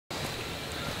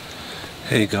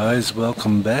Hey guys,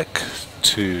 welcome back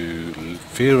to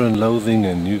Fear and Loathing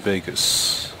in New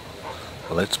Vegas.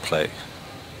 Let's play.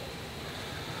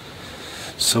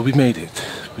 So we made it.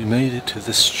 We made it to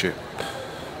the strip.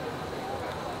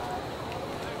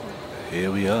 Here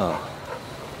we are.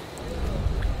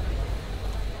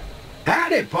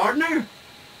 Howdy, partner.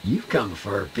 You've come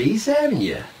for a piece, haven't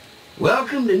you?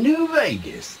 Welcome to New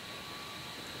Vegas.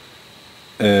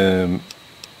 Who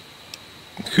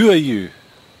are you?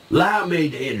 Allow me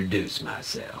to introduce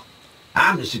myself.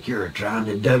 I'm the Securitron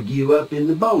that dug you up in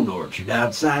the bone orchard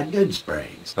outside Good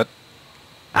Springs. What?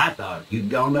 I thought you'd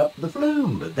gone up the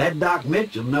flume, but that Doc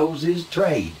Mitchell knows his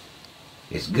trade.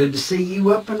 It's good to see you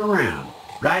up and around,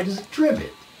 right as a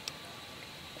trivet.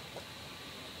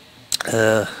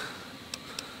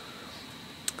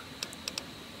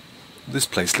 This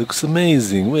place looks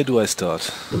amazing. Where do I start?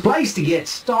 The place to get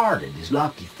started is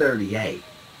Lucky 38.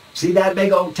 See that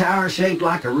big old tower shaped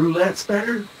like a roulette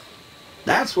spinner?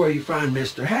 That's where you find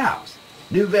Mr. House,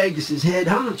 New Vegas's head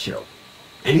honcho.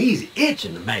 And he's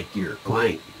itching to make your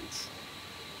acquaintance.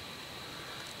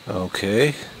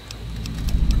 Okay.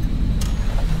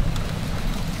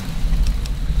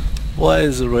 Why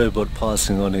is the robot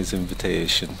passing on his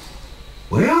invitation?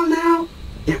 Well now,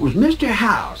 it was Mr.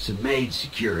 House who made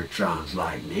Securitrons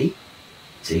like me.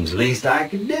 Seems the least I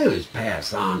could do is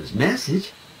pass on his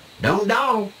message. Don't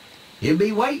dawdle. He'll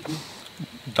be waiting.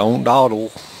 Don't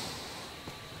dawdle.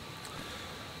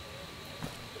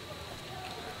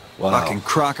 Wow. Fucking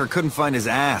Crocker couldn't find his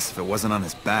ass if it wasn't on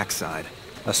his backside.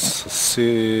 That's a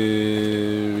serious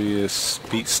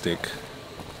beat stick.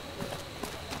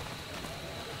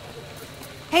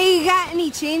 Hey, you got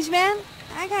any change, man?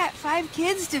 I got 5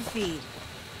 kids to feed.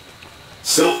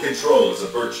 Self-control is a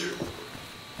virtue.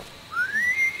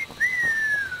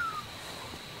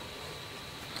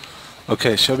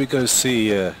 Okay, shall we go see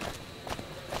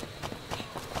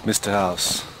Mr.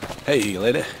 House? Hey,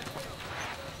 lady.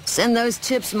 Send those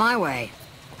tips my way.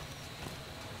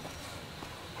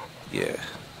 Yeah.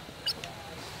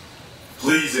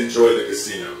 Please enjoy the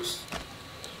casinos.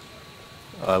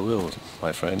 I will,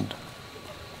 my friend.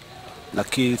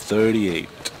 Lucky 38.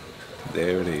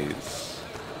 There it is.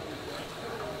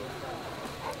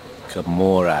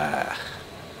 Gamora.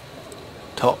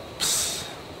 Tops.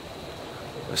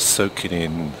 We're soaking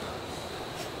in.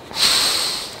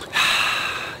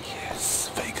 Yes,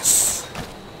 Vegas.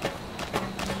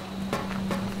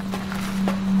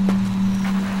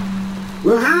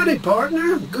 Well, howdy,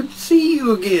 partner. Good to see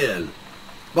you again.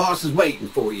 Boss is waiting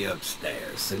for you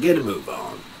upstairs, so get a move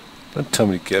on. Don't tell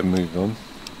me to get a move on.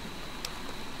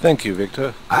 Thank you,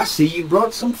 Victor. I see you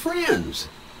brought some friends.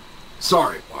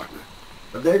 Sorry, partner,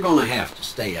 but they're gonna have to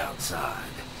stay outside.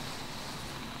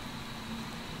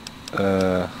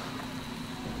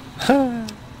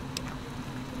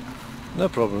 No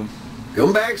problem.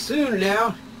 Come back soon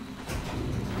now.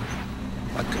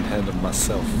 I can handle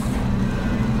myself.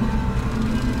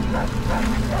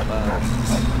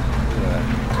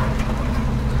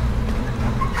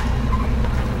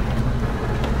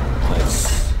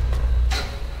 Nice.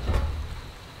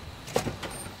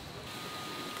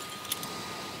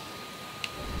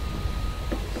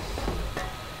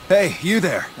 Hey, you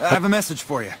there. I have a message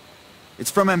for you. It's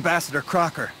from Ambassador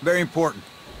Crocker. Very important.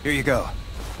 Here you go.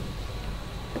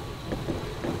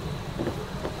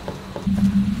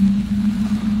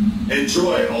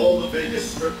 Enjoy all the Vegas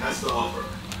Strip has to offer.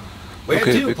 Where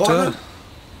Okay, to, Victor. partner?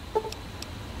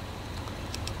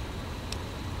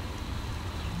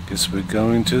 Guess we're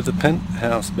going to the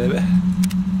penthouse, baby.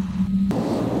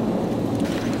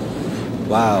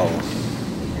 Wow.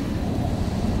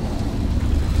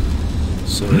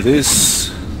 So this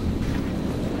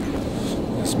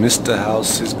is Mr.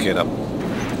 House's getup.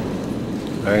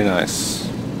 Very nice.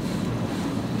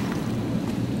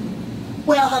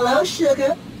 Well, hello,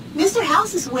 Sugar. Mr.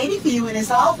 House is waiting for you in his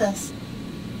office.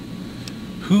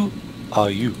 Who are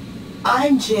you?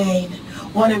 I'm Jane,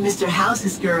 one of Mr.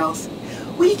 House's girls.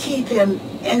 We keep him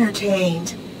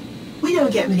entertained. We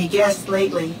don't get many guests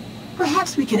lately.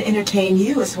 Perhaps we can entertain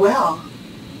you as well.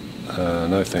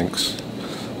 No thanks.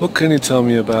 What can you tell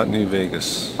me about New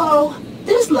Vegas? Oh,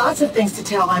 there's lots of things to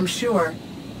tell, I'm sure.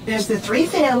 There's the 3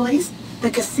 families, the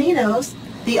casinos,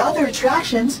 the other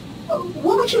attractions.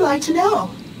 What would you like to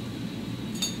know?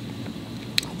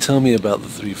 Tell me about the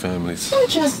 3 families. They're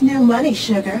just new money,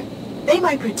 Sugar. They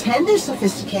might pretend they're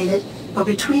sophisticated, but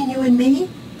between you and me,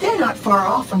 they're not far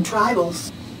off from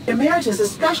tribals. Emeritus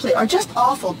especially are just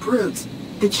awful brutes.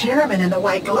 The chairman and the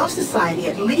White Glove Society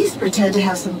at least pretend to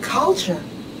have some culture.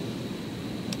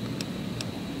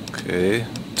 Okay.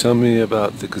 Tell me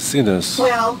about the casinos.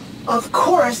 Well, of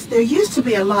course, there used to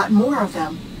be a lot more of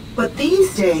them. But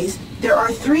these days, there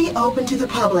are 3 open to the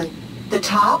public. The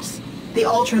Tops, the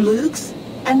Ultra Lukes,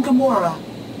 and Gamora.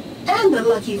 And the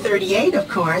Lucky 38, of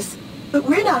course. But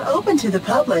we're not open to the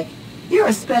public. You're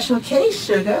a special case,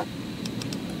 Sugar.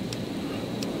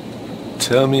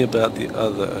 Tell me about the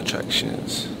other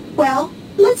attractions. Well,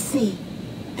 let's see.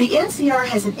 The NCR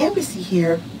has an embassy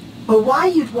here, but why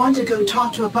you'd want to go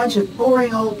talk to a bunch of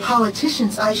boring old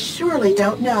politicians, I surely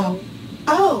don't know.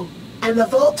 Oh, and the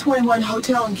Vault 21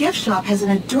 Hotel and Gift Shop has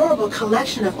an adorable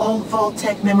collection of old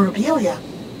Vault-Tec memorabilia.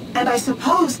 And I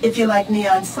suppose if you like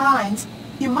neon signs,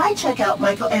 you might check out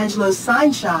Michelangelo's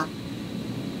sign shop.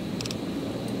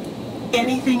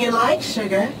 Anything you like,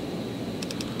 Sugar?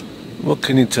 What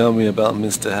can you tell me about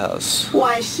Mr. House?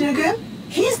 Why, Sugar,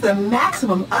 he's the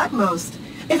maximum utmost.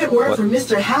 If it weren't for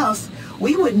Mr. House,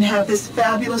 we wouldn't have this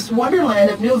fabulous wonderland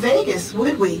of New Vegas,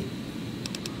 would we?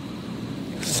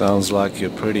 Sounds like you're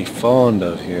pretty fond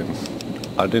of him.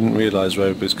 I didn't realize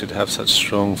robots could have such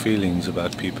strong feelings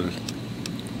about people.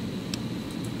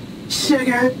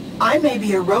 Sugar, I may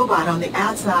be a robot on the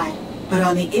outside, but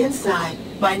on the inside,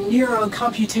 my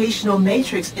neuro-computational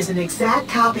matrix is an exact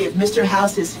copy of Mr.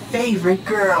 House's favorite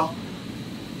girl.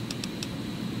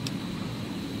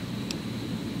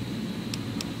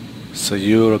 So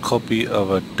you're a copy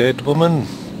of a dead woman?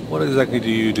 What exactly do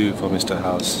you do for Mr.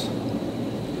 House?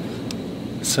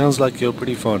 It sounds like you're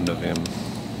pretty fond of him.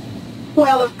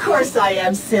 Well, of course I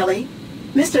am, silly.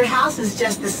 Mr. House is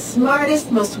just the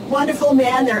smartest, most wonderful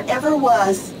man there ever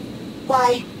was.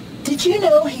 Why, did you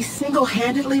know he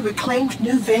single-handedly reclaimed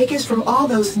New Vegas from all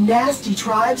those nasty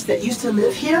tribes that used to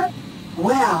live here?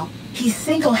 Well, he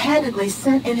single-handedly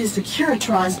sent in his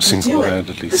Securitrons to do it.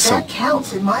 But that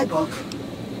counts in my book.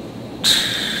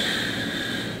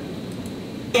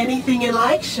 Anything you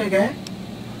like, Sugar?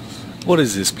 What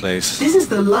is this place? This is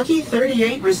the Lucky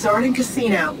 38 Resort and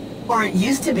Casino. Or it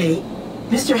used to be.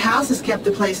 Mr. House has kept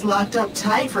the place locked up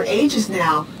tight for ages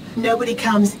now. Nobody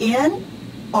comes in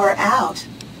or out.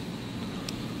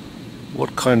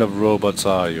 What kind of robots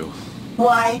are you?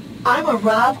 Why, I'm a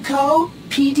Robco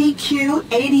PDQ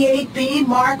 88B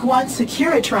Mark I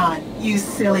Securitron, you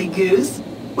silly goose.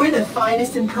 We're the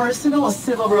finest in personal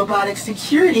civil robotic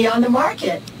security on the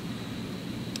market.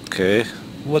 Okay,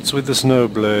 what's with the snow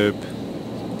globe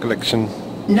collection?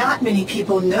 Not many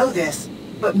people know this,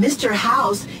 but Mr.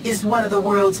 House is one of the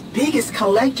world's biggest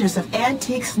collectors of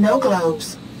antique snow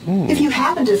globes. If you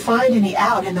happen to find any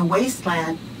out in the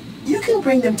wasteland, you can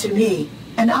bring them to me,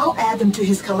 and I'll add them to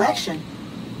his collection.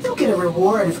 You'll get a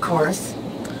reward, of course.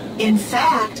 In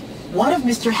fact, one of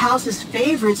Mr. House's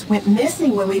favorites went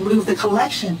missing when we moved the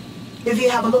collection. If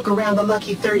you have a look around the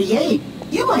Lucky 38,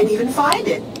 you might even find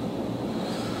it.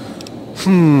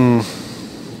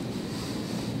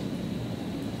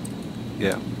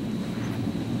 Yeah.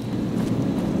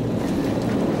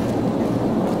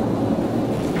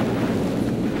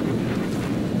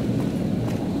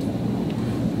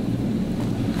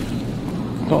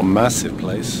 Not a massive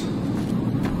place.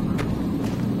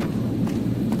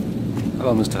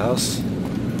 Hello, Mr. House.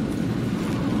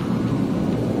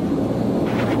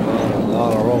 A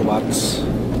lot of robots.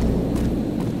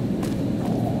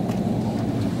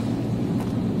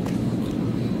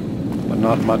 But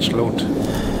not much loot.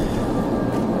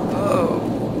 Oh,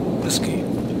 whiskey.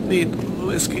 Need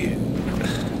whiskey.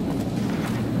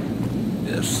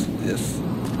 Yes, yes.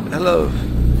 Hello.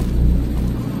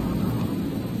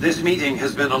 This meeting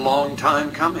has been a long time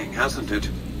coming, hasn't it?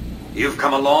 You've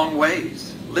come a long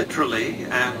ways, literally,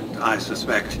 and I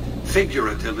suspect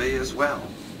figuratively as well.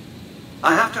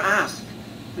 I have to ask,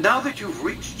 now that you've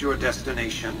reached your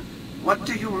destination, what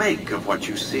do you make of what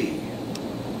you see?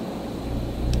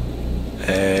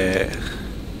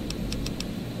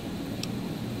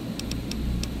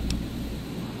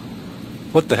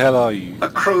 What the hell are you? A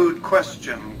crude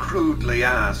question, crudely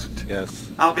asked. Yes.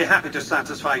 I'll be happy to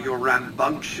satisfy your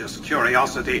rambunctious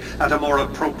curiosity at a more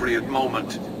appropriate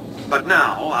moment. But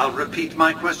now, I'll repeat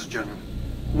my question.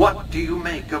 What do you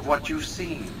make of what you've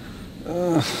seen?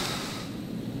 I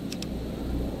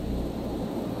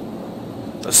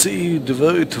see you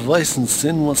devoted to vice and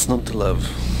sin. What's not to love?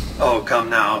 Oh, come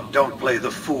now, don't play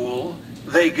the fool.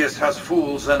 Vegas has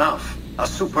fools enough, a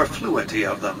superfluity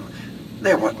of them.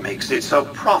 They're what makes it so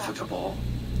profitable.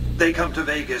 They come to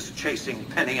Vegas chasing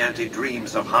penny-ante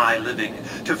dreams of high living,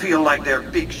 to feel like they're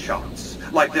big shots,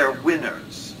 like they're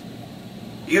winners.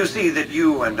 You see that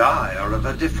you and I are of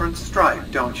a different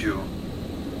stripe, don't you?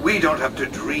 We don't have to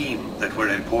dream that we're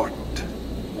important.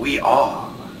 We are.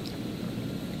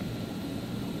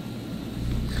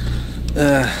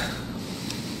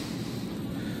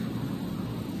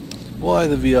 Why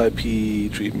the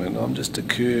VIP treatment? I'm just a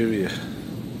courier.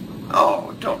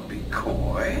 Oh, don't be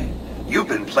coy. You've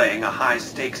been playing a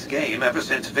high-stakes game ever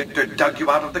since Victor dug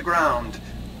you out of the ground.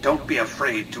 Don't be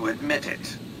afraid to admit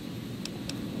it.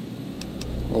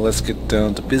 Well, let's get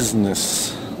down to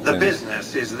business. The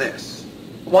business is this.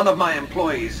 One of my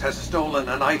employees has stolen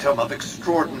an item of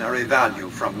extraordinary value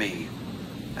from me,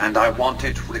 and I want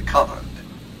it recovered.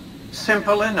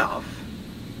 Simple enough.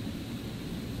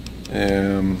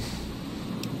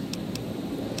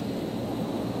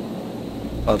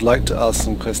 I'd like to ask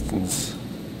some questions.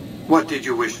 What did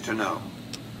you wish to know?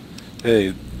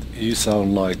 Hey, you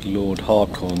sound like Lord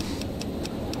Harkon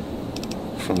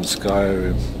from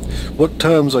Skyrim. What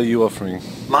terms are you offering?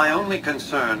 My only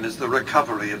concern is the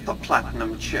recovery of the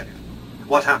platinum chip.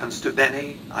 What happens to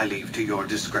Benny, I leave to your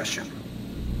discretion.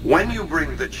 When you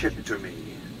bring the chip to me,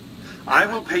 I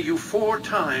will pay you 4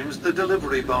 times the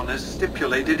delivery bonus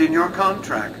stipulated in your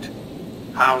contract.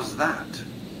 How's that?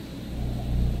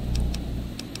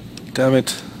 Damn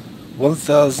it.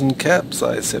 1,000 caps,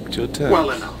 I accept your terms.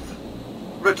 Well enough.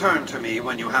 Return to me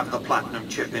when you have the platinum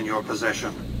chip in your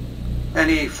possession.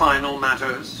 Any final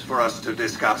matters for us to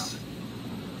discuss?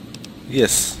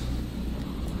 Yes.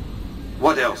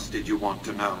 What else did you want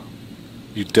to know?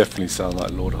 You definitely sound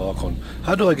like Lord Harkon.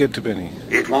 How do I get to Benny?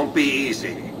 It won't be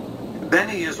easy.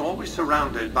 Benny is always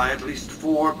surrounded by at least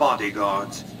 4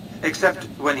 bodyguards, except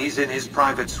when he's in his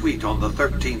private suite on the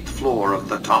 13th floor of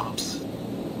the Tops.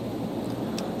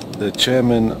 The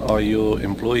chairmen are your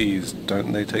employees,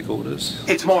 don't they take orders?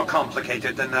 It's more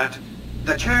complicated than that.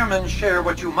 The chairmen share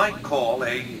what you might call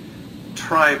a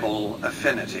tribal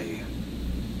affinity.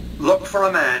 Look for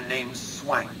a man named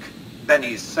Swank,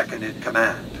 Benny's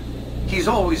second-in-command. He's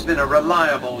always been a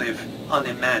reliable, if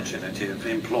unimaginative,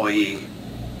 employee.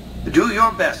 Do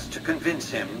your best to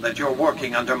convince him that you're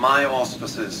working under my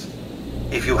auspices.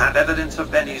 If you have evidence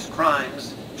of Benny's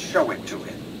crimes, show it to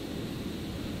him.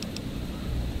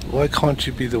 Why can't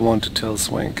you be the one to tell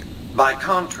Swank? By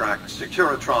contract,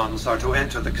 Securitrons are to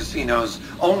enter the casinos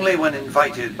only when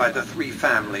invited by the 3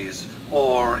 families,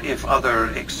 or if other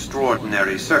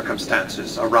extraordinary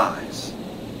circumstances arise.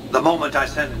 The moment I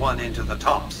send one into the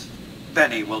Tops,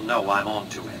 Benny will know I'm on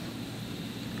to him.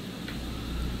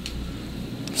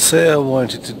 Say I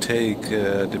wanted to take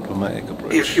a diplomatic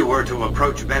approach. If you were to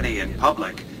approach Benny in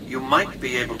public, you might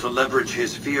be able to leverage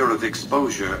his fear of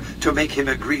exposure to make him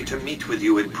agree to meet with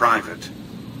you in private.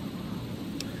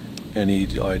 Any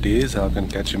ideas how I can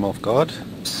catch him off guard?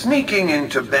 Sneaking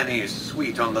into Benny's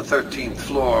suite on the 13th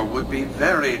floor would be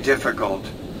very difficult,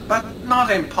 but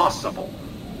not impossible.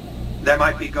 There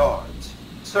might be guards.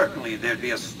 Certainly there'd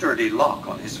be a sturdy lock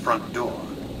on his front door.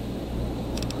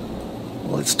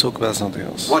 Let's talk about something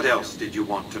else. What else did you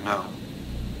want to know?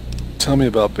 Tell me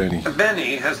about Benny.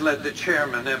 Benny has led the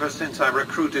chairman ever since I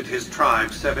recruited his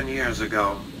tribe 7 years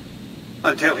ago.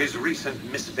 Until his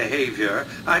recent misbehavior,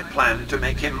 I planned to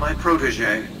make him my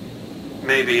protege.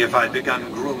 Maybe if I'd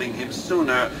begun grooming him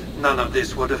sooner, none of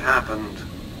this would have happened.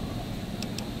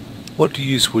 What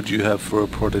use would you have for a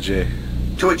protege?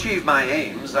 To achieve my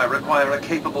aims, I require a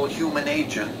capable human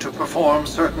agent to perform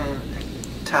certain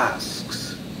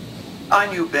tasks.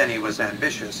 I knew Benny was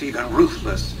ambitious, even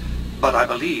ruthless, but I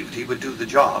believed he would do the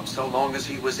job so long as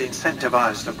he was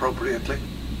incentivized appropriately.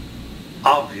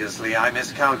 Obviously, I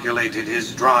miscalculated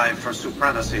his drive for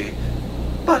supremacy,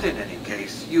 but in any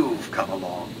case, you've come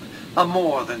along. A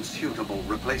more than suitable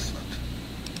replacement.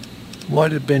 Why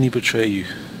did Benny betray you?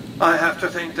 I have to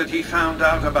think that he found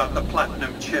out about the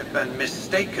platinum chip and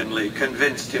mistakenly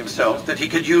convinced himself that he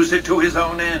could use it to his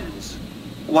own ends.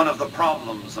 One of the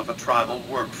problems of a tribal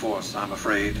workforce, I'm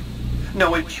afraid.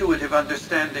 No intuitive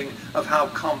understanding of how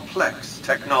complex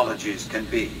technologies can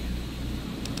be.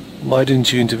 Why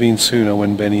didn't you intervene sooner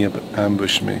when Benny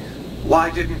ambushed me?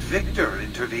 Why didn't Victor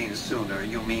intervene sooner,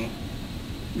 you mean?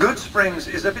 Good Springs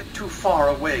is a bit too far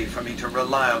away for me to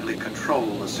reliably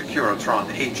control a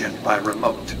Securitron agent by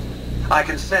remote. I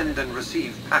can send and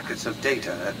receive packets of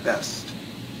data at best.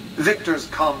 Victor's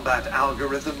combat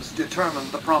algorithms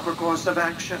determined the proper course of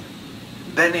action.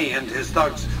 Benny and his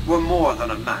thugs were more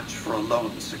than a match for a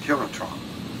lone Securitron.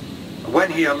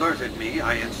 When he alerted me,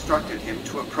 I instructed him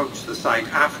to approach the site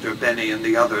after Benny and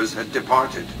the others had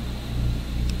departed.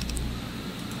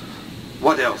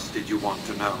 What else did you want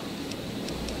to know?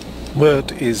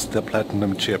 What is the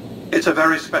platinum chip? It's a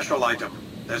very special item.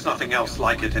 There's nothing else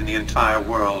like it in the entire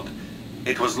world.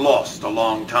 It was lost a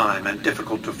long time and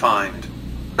difficult to find.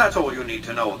 That's all you need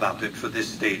to know about it for this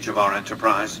stage of our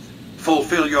enterprise.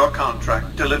 Fulfill your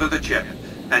contract, deliver the chip,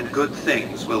 and good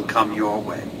things will come your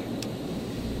way.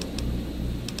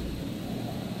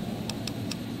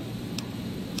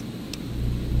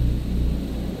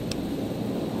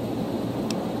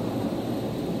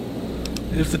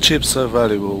 If the chip's so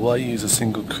valuable, why use a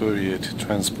single courier to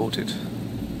transport it?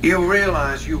 You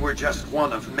realize you were just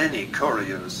one of many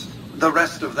couriers. The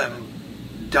rest of them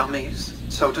dummies,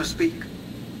 so to speak.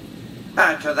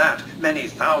 Add to that many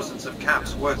thousands of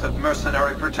caps worth of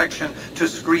mercenary protection to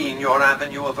screen your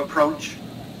avenue of approach.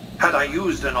 Had I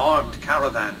used an armed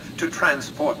caravan to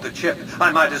transport the chip,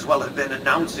 I might as well have been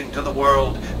announcing to the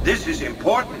world, this is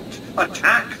important,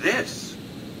 attack this.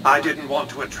 I didn't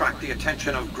want to attract the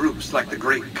attention of groups like the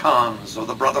Great Khans or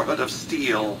the Brotherhood of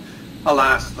Steel.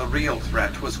 Alas, the real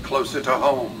threat was closer to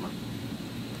home.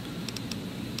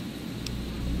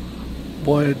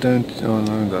 Why don't I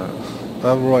know that? I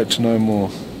have a right to know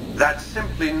more. That's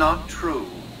simply not true.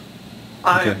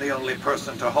 I am Okay. the only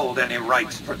person to hold any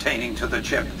rights pertaining to the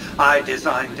chip. I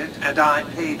designed it, and I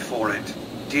paid for it,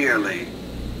 dearly.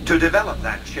 To develop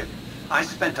that chip, I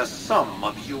spent a sum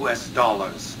of US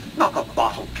dollars. Not the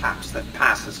bottle caps that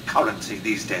pass as currency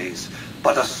these days,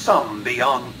 but a sum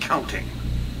beyond counting.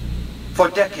 For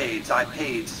decades, I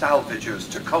paid salvagers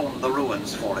to comb the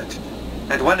ruins for it.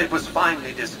 And when it was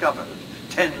finally discovered,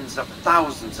 tens of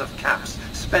thousands of caps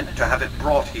spent to have it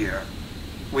brought here.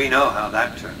 We know how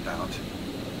that turned out.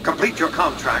 Complete your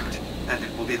contract, and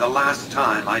it will be the last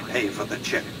time I pay for the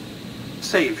chip.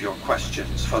 Save your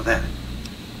questions for then.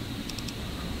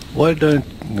 Why don't...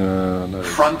 No.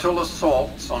 Frontal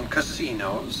assaults on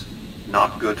casinos,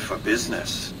 not good for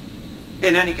business.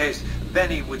 In any case,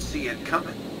 Benny would see it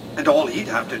coming, and all he'd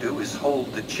have to do is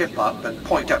hold the chip up and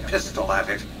point a pistol at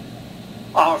it.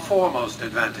 Our foremost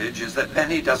advantage is that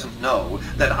Benny doesn't know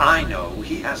that I know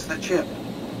he has the chip.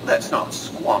 Let's not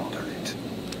squander it.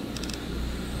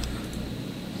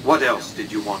 What else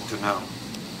did you want to know?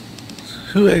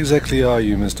 Who exactly are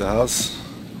you, Mr. House?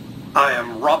 I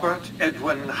am Robert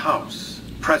Edwin House,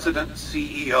 President,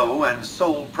 CEO, and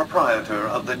sole proprietor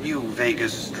of the New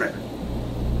Vegas Strip.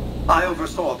 I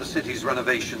oversaw the city's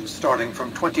renovations starting from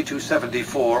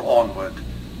 2274 onward.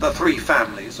 The three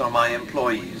families are my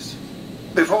employees.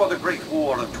 Before the Great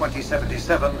War of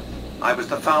 2077, I was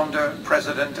the founder,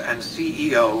 president, and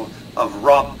CEO of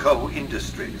Robco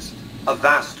Industries, a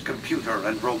vast computer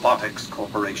and robotics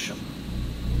corporation.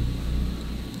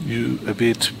 You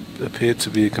appear to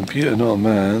be a computer, not a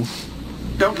man.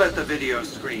 Don't let the video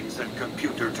screens and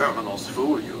computer terminals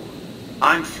fool you.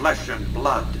 I'm flesh and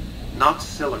blood, not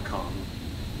silicone.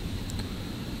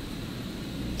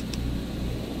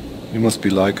 You must be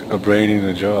like a brain in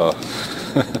a jar.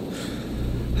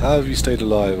 How have you stayed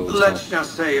alive all this Let's time?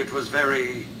 just say it was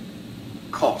very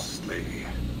costly.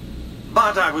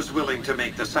 But I was willing to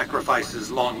make the sacrifices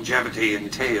longevity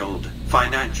entailed,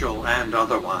 financial and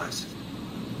otherwise.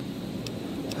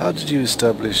 How did you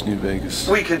establish New Vegas?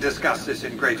 We can discuss this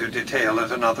in greater detail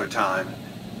at another time.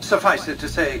 Suffice it to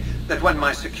say that when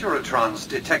my Securitrons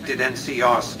detected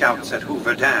NCR scouts at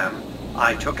Hoover Dam,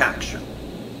 I took action.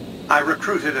 I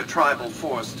recruited a tribal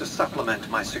force to supplement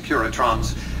my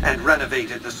Securitrons and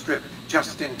renovated the Strip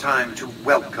just in time to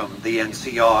welcome the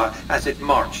NCR as it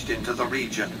marched into the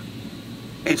region.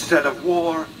 Instead of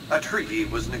war, a treaty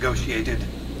was negotiated,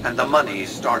 and the money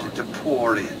started to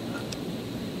pour in.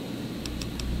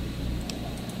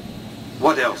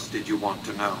 What else did you want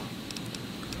to know?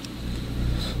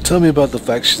 Tell me about the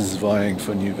factions vying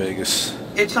for New Vegas.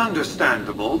 It's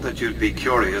understandable that you'd be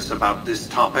curious about this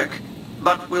topic,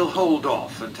 but we'll hold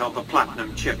off until the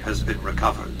platinum chip has been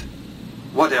recovered.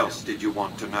 What else did you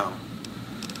want to know?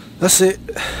 That's it.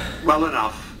 Well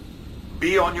enough.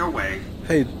 Be on your way.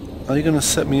 Hey, are you gonna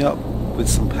set me up with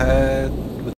some pad?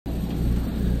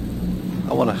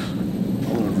 I want a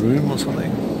room or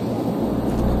something.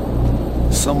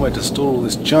 Somewhere to store all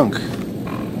this junk.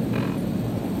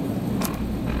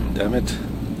 Damn it.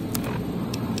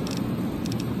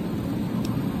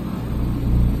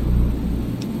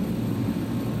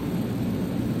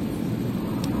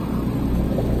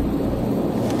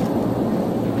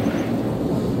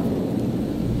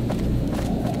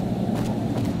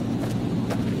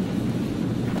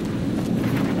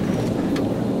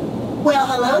 Well,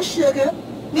 hello, Sugar.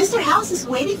 Mr. House is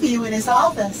waiting for you in his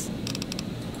office.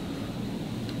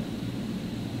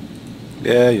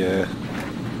 Yeah.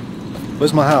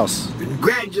 Where's my house?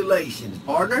 Congratulations,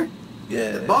 partner.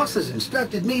 Yeah. The boss has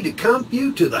instructed me to comp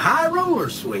you to the high roller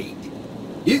suite.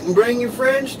 You can bring your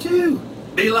friends too.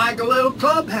 Be like a little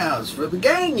clubhouse for the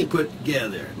gang you put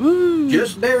together. Woo.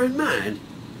 Just bear in mind,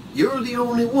 you're the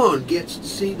only one gets to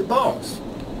see the boss.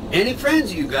 Any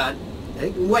friends you got,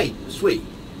 they can wait in the suite.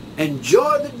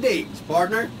 Enjoy the digs,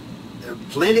 partner. They're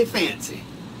plenty fancy.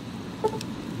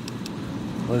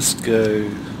 Let's go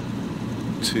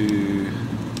to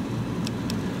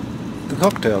the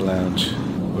cocktail lounge,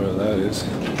 where that is.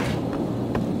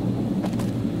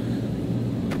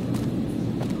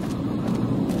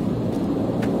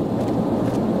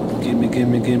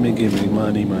 Gimme, gimme, gimme,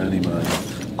 money, money, money.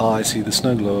 I see the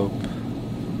snow globe.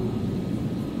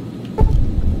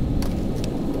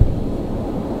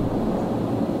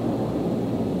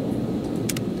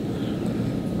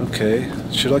 Okay,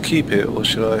 should I keep it or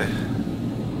should I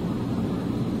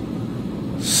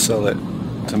sell it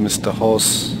to Mr.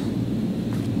 Hoss?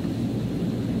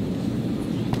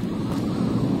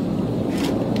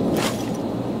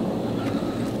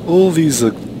 All these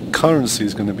currency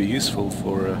is going to be useful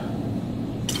for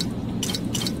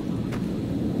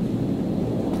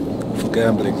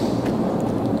gambling.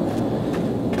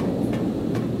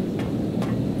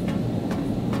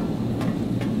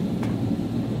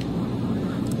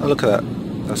 Oh, look at that.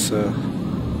 That's a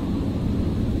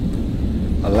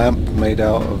lamp made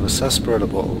out of a sarsaparilla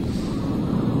bottle.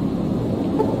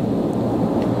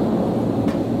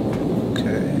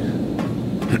 Okay.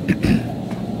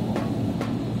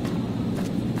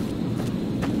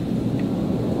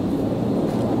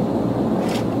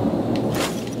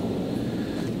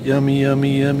 Yummy,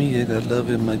 yummy, yummy, I got love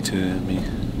in my tummy.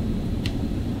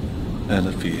 And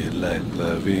I feel like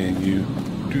loving you.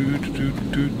 Do, do,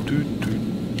 do, do, do.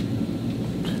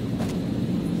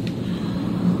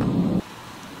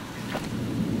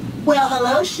 Well,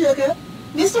 hello, Sugar.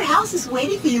 Mr. House is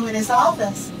waiting for you in his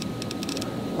office.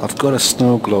 I've got a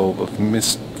snow globe of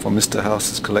for Mr.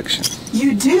 House's collection.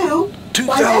 You do? 2,000!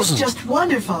 Why, that's just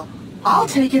wonderful. I'll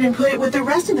take it and put it with the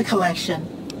rest of the collection.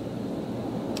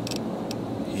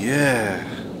 Yeah.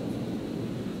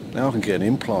 Now I can get an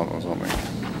implant or something.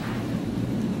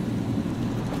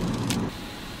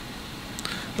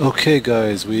 Okay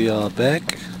guys, we are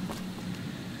back.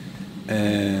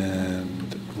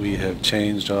 And we have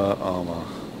changed our armor.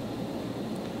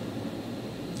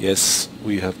 Yes,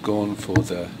 we have gone for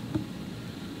the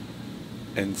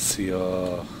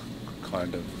NCR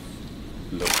kind of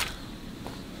look.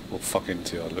 Or fucking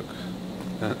NCR look.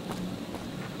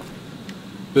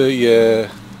 But yeah,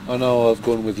 I know I've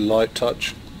gone with light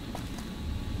touch.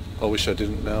 I wish I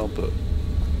didn't now, but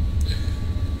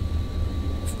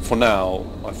for now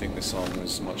I think this armor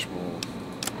is much more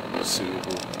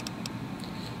suitable.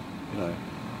 You know,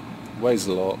 weighs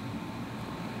a lot,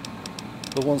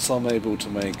 but once I'm able to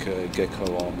make a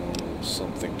gecko armor or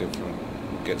something different,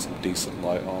 or get some decent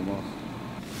light armor,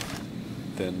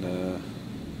 then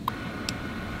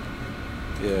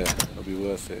yeah, it'll be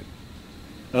worth it.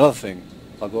 Another thing,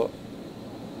 I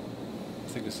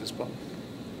think it's this button.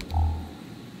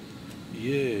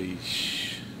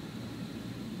 Yeesh.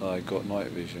 I got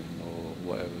night vision, or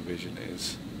whatever vision it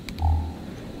is.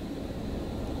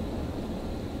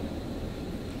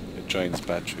 It drains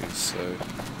batteries, so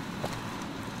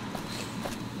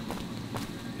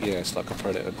yeah, it's like a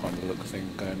predator kind of look thing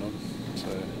going on.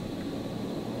 So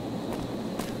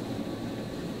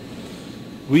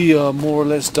we are more or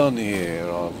less done here.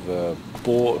 I've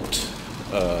bought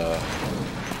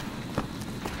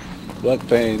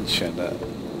workbench and a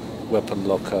weapon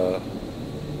locker,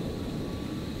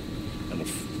 and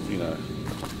you know,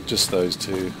 just those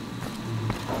two.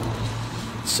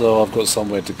 So I've got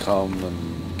somewhere to come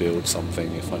and build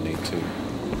something if I need to.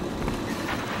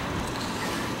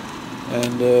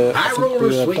 And I think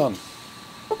we are done.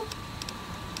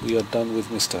 We are done with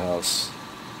Mr. House.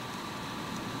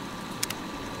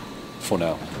 For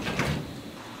now.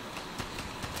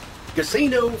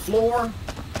 Casino floor.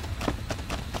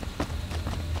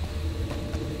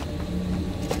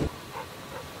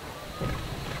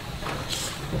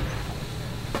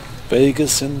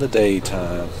 Vegas in the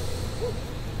daytime.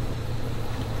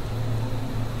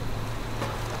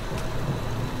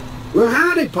 Well,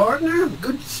 howdy, partner.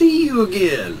 Good to see you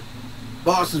again.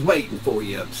 Boss is waiting for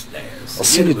you upstairs. I'll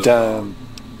see you down,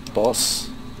 boss.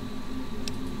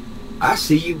 I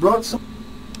see you brought some.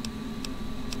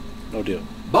 No deal.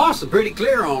 Boss is pretty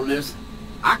clear on this.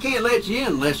 I can't let you in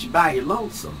unless you buy your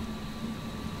lonesome.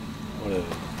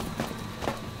 Whatever.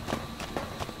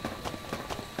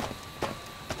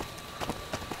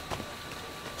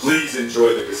 Please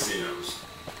enjoy the casinos.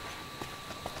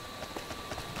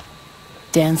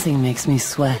 Dancing makes me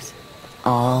sweat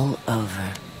all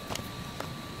over.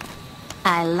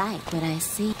 I like what I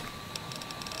see.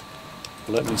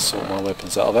 Let me sort my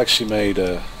weapons out. I've actually made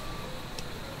a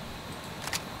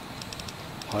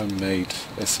homemade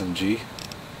SMG.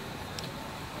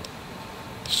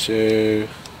 So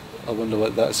I wonder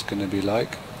what that's going to be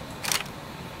like.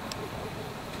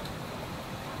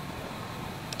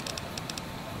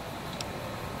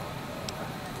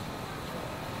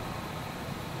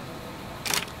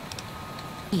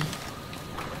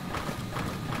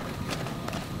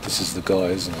 This is the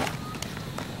guy, isn't it?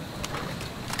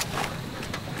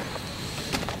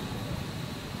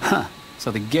 Huh. So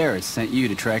the Garretts sent you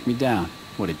to track me down.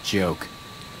 What a joke.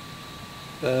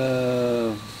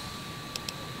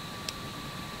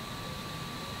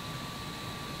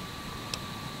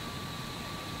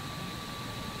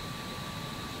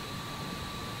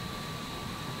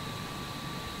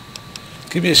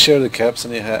 Give me a share of the caps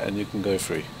in your hat and you can go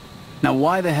free. Now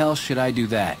why the hell should I do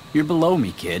that? You're below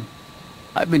me, kid.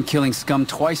 I've been killing scum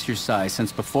twice your size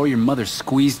since before your mother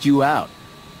squeezed you out.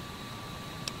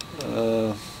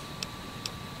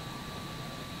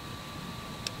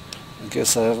 I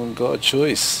guess I haven't got a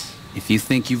choice. If you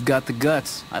think you've got the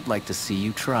guts, I'd like to see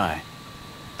you try.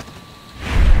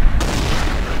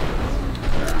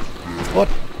 What?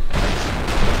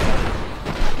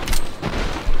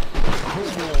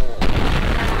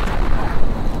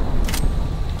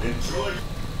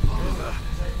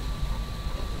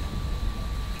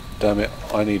 Damn it,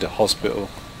 I need a hospital.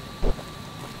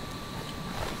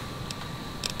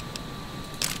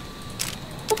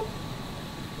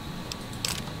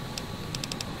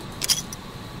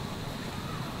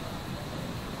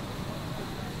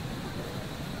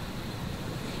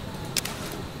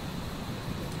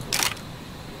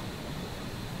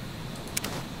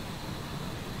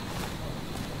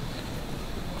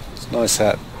 It's a nice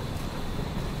hat.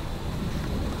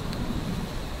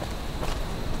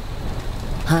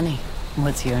 Honey,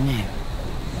 what's your name?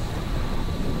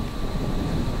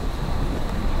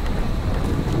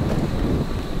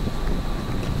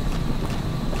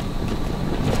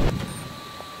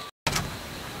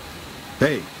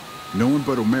 Hey, no one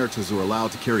but Omertas are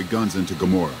allowed to carry guns into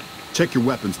Gomorrah. Check your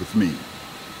weapons with me.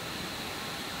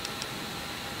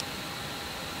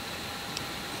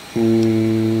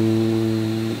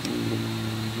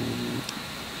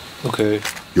 Okay.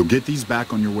 You'll get these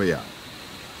back on your way out.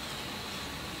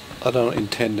 I don't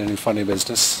intend any funny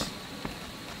business.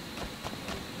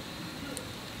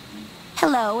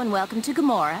 Hello and welcome to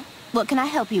Gomorrah. What can I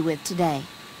help you with today?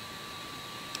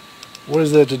 What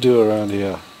is there to do around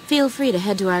here? Feel free to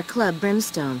head to our club,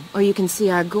 Brimstone, or you can see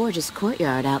our gorgeous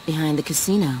courtyard out behind the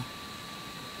casino.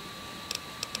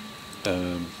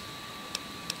 I'm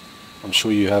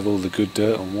sure you have all the good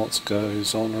dirt on what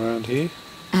goes on around here.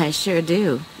 I sure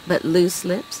do, but loose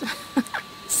lips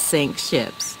sink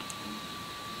ships.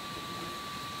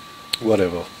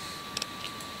 Whatever.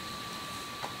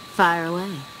 Fire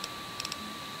away.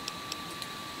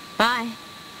 Bye.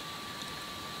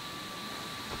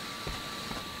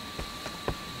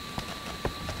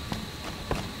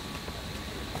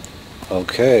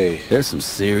 Okay. There's some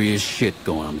serious shit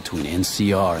going on between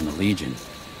NCR and the Legion.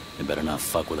 They better not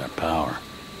fuck with our power.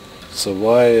 So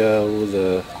why are all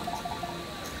the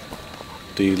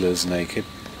dealers naked?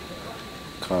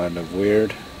 Kind of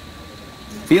weird.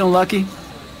 Feeling lucky?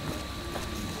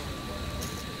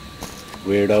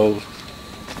 Weirdo.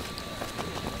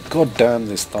 God damn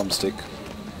this thumbstick.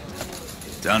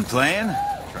 Done playing?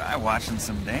 Try watching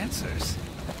some dancers.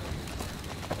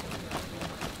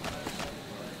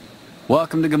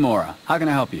 Welcome to Gomorrah. How can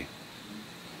I help you?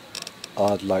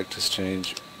 I'd like to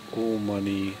exchange all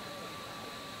money.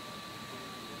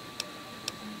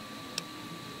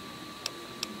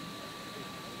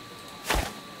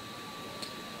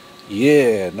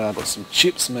 Yeah, now I got some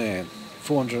chips, man.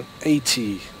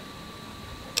 480.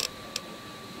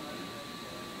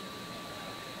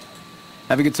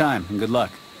 Have a good time and good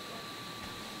luck.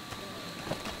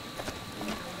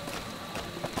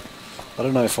 I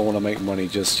don't know if I want to make money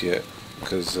just yet,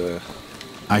 because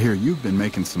I hear you've been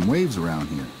making some waves around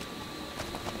here.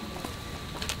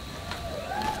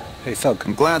 hey thug.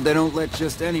 I'm glad they don't let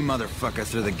just any motherfucker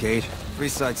through the gate.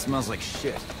 Freeside smells like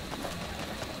shit.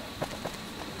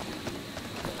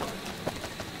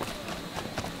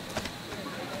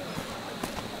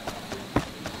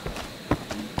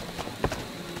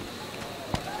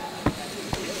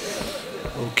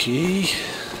 Okay.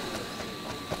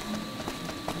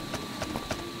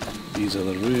 These are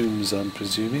the rooms, I'm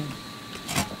presuming.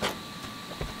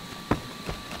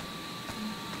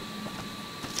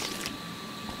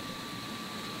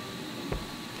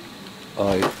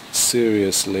 I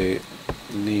seriously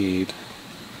need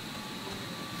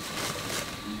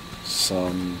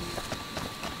some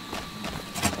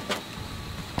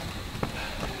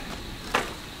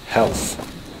health.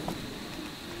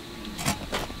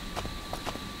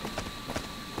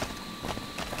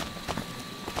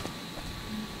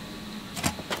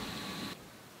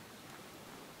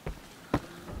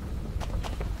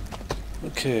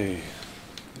 Okay,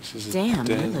 this is Damn, a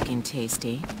you're den looking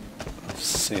tasty. of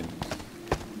sin.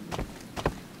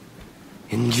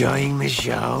 Enjoying the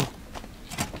show?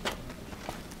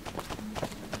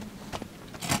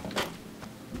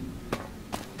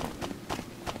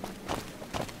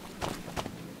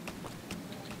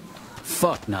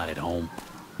 Fuck, not at home.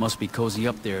 Must be cozy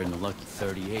up there in the lucky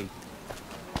 38.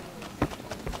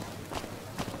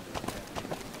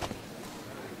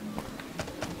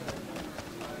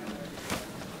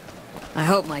 I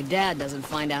hope my dad doesn't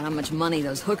find out how much money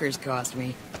those hookers cost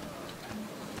me.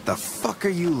 The fuck are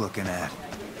you looking at?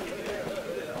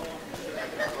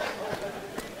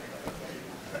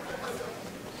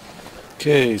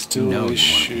 Okay, still No, you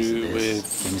issue want a piece of this.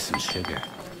 with Give me some sugar.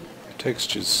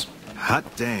 textures. Hot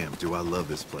damn, do I love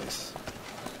this place.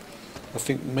 I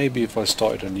think maybe if I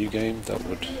started a new game that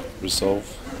would resolve.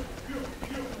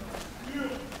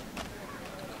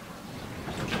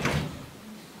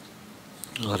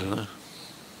 I don't know.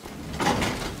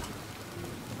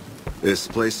 This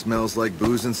place smells like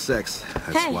booze and sex.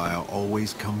 That's Hey. why I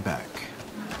always come back.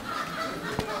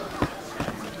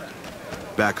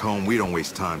 Back home, we don't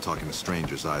waste time talking to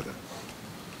strangers either.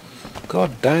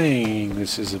 God dang,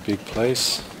 this is a big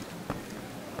place.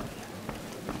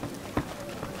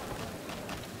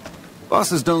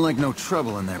 Bosses don't like no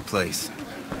trouble in their place.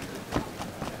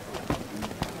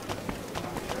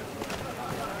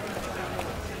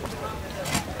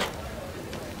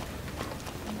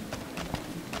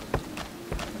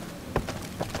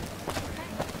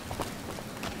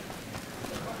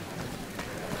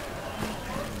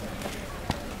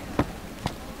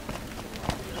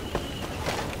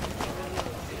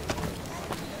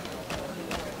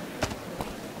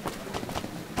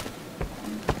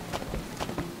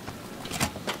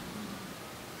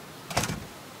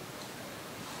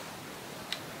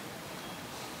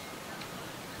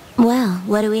 Well,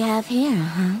 what do we have here,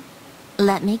 huh?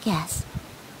 Let me guess.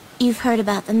 You've heard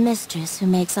about the mistress who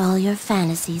makes all your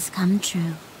fantasies come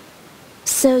true.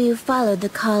 So you followed the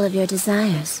call of your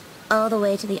desires, all the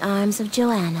way to the arms of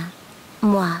Joanna.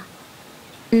 Moi.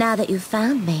 Now that you've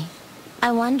found me,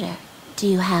 I wonder, do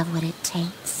you have what it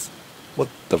takes? What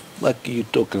the fuck are you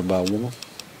talking about, woman?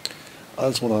 I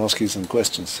just want to ask you some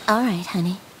questions. All right,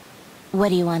 honey. What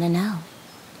do you want to know?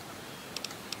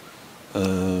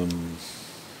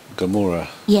 Gamora,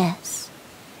 Yes.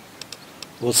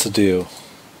 what's the deal?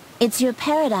 It's your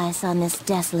paradise on this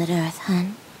desolate earth,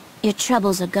 hun. Your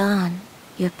troubles are gone,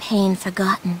 your pain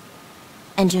forgotten,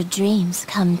 and your dreams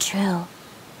come true.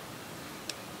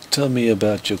 Tell me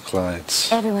about your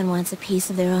clients. Everyone wants a piece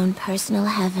of their own personal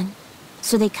heaven,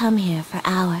 so they come here for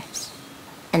hours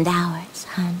and hours,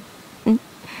 hun.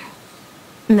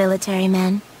 Military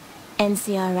men,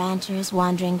 NCR ranchers,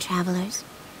 wandering travelers.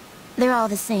 They're all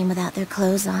the same without their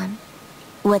clothes on.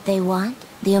 What they want,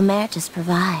 the Omertas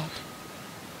provide.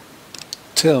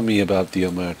 Tell me about the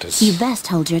Omertas. You best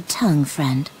hold your tongue,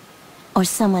 friend, or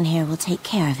someone here will take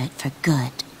care of it for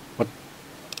good. What?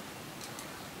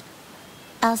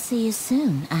 I'll see you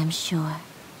soon, I'm sure.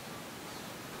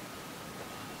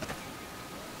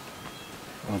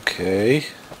 Okay.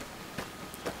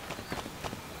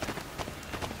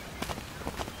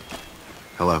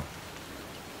 Hello.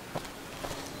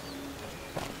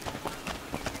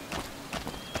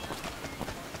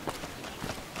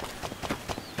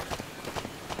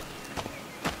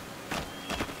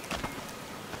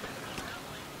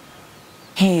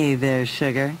 Hey there,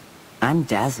 sugar. I'm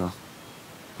Dazzle.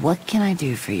 What can I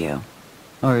do for you?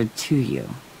 Or to you?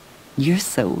 You're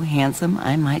so handsome,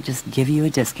 I might just give you a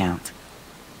discount.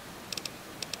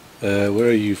 Where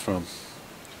are you from?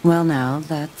 Well now,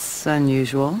 that's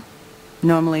unusual.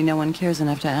 Normally no one cares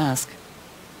enough to ask.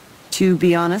 To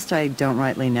be honest, I don't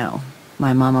rightly know.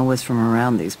 My mama was from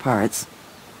around these parts.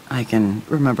 I can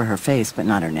remember her face, but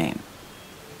not her name.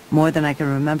 More than I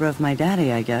can remember of my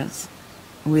daddy, I guess.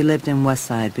 We lived in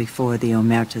Westside before the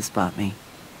Omertas bought me.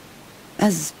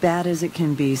 As bad as it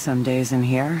can be some days in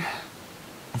here,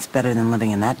 it's better than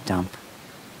living in that dump.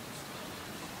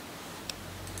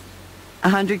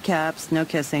 100 caps, no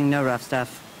kissing, no rough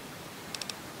stuff.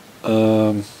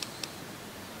 Never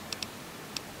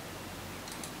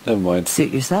mind.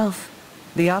 Suit yourself.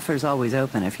 The offer's always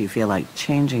open if you feel like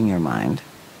changing your mind.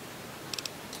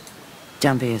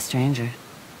 Don't be a stranger.